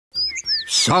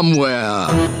Somewhere,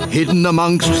 hidden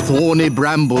amongst thorny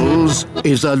brambles,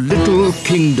 is a little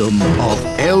kingdom of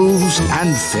elves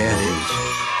and fairies.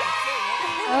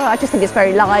 Oh, I just think it's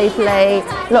very lively,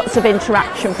 lots of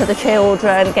interaction for the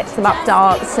children, gets them up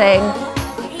dancing.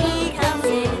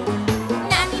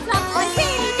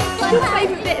 What's your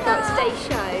favourite bit about today's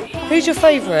show? Who's your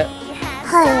favourite?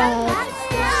 Hello.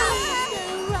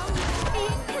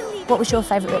 What was your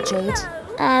favourite bit, Jude?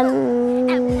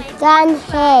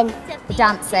 Dancing. The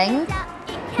dancing.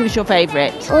 Who's your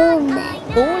favourite?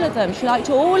 All of them. She liked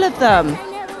all of them.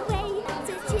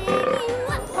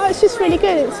 Oh, it's just really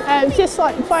good. It's just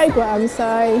like the programme,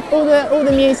 so all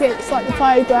the music's like the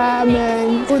programme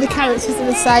and all the characters are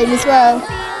the same as well.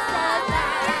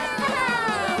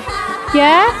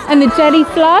 Yeah, and the jelly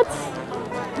floods.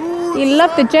 You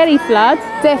love the jelly floods.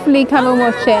 Definitely come and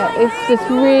watch it. It's just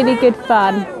really good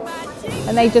fun.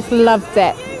 And they just loved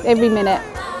it every minute.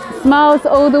 Smiles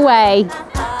all the way.